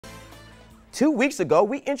2 weeks ago,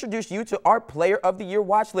 we introduced you to our Player of the Year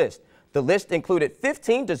watch list. The list included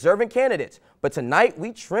 15 deserving candidates, but tonight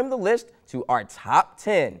we trimmed the list to our top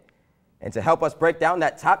 10. And to help us break down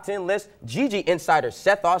that top 10 list, GG insider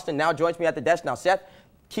Seth Austin now joins me at the desk. Now, Seth,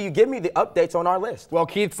 can you give me the updates on our list? Well,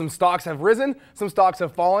 Keith, some stocks have risen, some stocks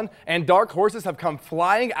have fallen, and dark horses have come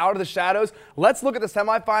flying out of the shadows. Let's look at the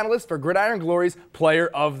semifinalists for Gridiron Glory's Player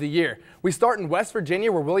of the Year. We start in West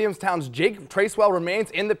Virginia, where Williamstown's Jake Tracewell remains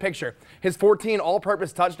in the picture. His 14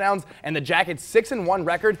 all-purpose touchdowns and the Jackets' 6-1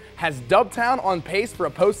 record has Dubtown on pace for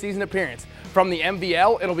a postseason appearance. From the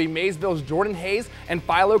MVL, it'll be Maysville's Jordan Hayes and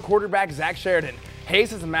Philo quarterback Zach Sheridan.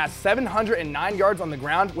 Hayes has amassed 709 yards on the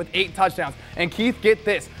ground with 8 touchdowns. And Keith, get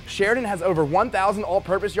this, Sheridan has over 1,000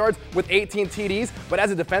 all-purpose yards with 18 TDs, but as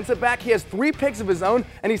a defensive back, he has 3 picks of his own,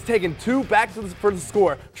 and he's taken 2 back for the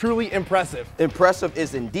score. Truly impressive. Impressive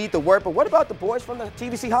is indeed the word, but what about the boys from the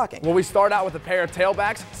TVC Hawking? Well, we start out with a pair of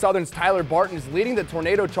tailbacks. Southern's Tyler Barton is leading the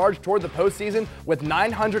Tornado charge toward the postseason with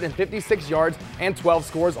 956 yards and 12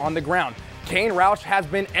 scores on the ground. Kane Roush has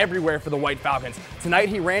been everywhere for the White Falcons. Tonight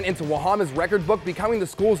he ran into Wahama's record book, becoming the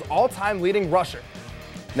school's all-time leading rusher.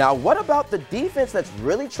 Now, what about the defense that's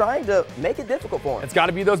really trying to make it difficult for him? It's got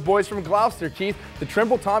to be those boys from Gloucester, Keith. The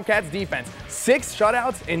Trimble Tomcats defense, 6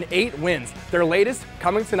 shutouts and 8 wins. Their latest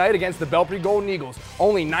coming tonight against the Belpre Golden Eagles.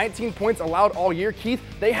 Only 19 points allowed all year, Keith.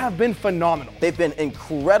 They have been phenomenal. They've been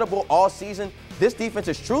incredible all season. This defense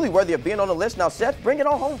is truly worthy of being on the list. Now, Seth, bring it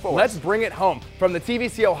on home for us. Let's bring it home. From the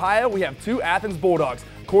TVC Ohio, we have 2 Athens Bulldogs.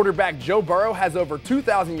 Quarterback Joe Burrow has over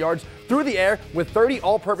 2,000 yards through the air with 30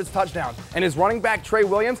 all-purpose touchdowns. And his running back, Trey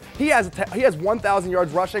Williams, he has 1,000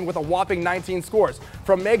 yards rushing with a whopping 19 scores.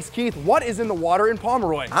 From Meg's, Keith, what is in the water in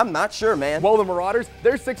Pomeroy? I'm not sure, man. Well, the Marauders,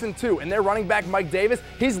 they're 6-2, and their running back, Mike Davis,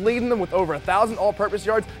 he's leading them with over 1,000 all-purpose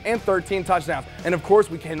yards and 13 touchdowns. And, of course,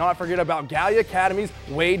 we cannot forget about Gallia Academy's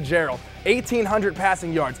Wade Gerald. 1,800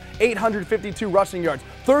 passing yards, 852 rushing yards,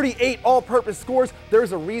 38 all-purpose scores.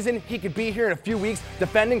 There's a reason he could be here in a few weeks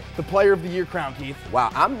defending the Player of the Year crown, Keith.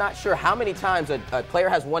 Wow, I'm not sure how many times a player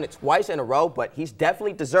has won it twice in a row, but he's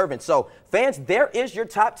definitely deserving. So, fans, there is your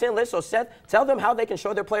top 10 list. So, Seth, tell them how they can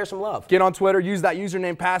show their players some love. Get on Twitter, use that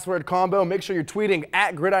username password combo. Make sure you're tweeting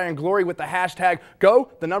at Gridiron Glory with the hashtag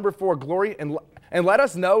 #4Glory and let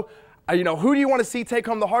us know. Who do you want to see take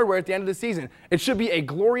home the hardware at the end of the season? It should be a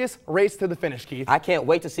glorious race to the finish, Keith. I can't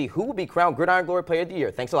wait to see who will be crowned Gridiron Glory Player of the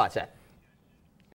Year. Thanks a lot, Seth.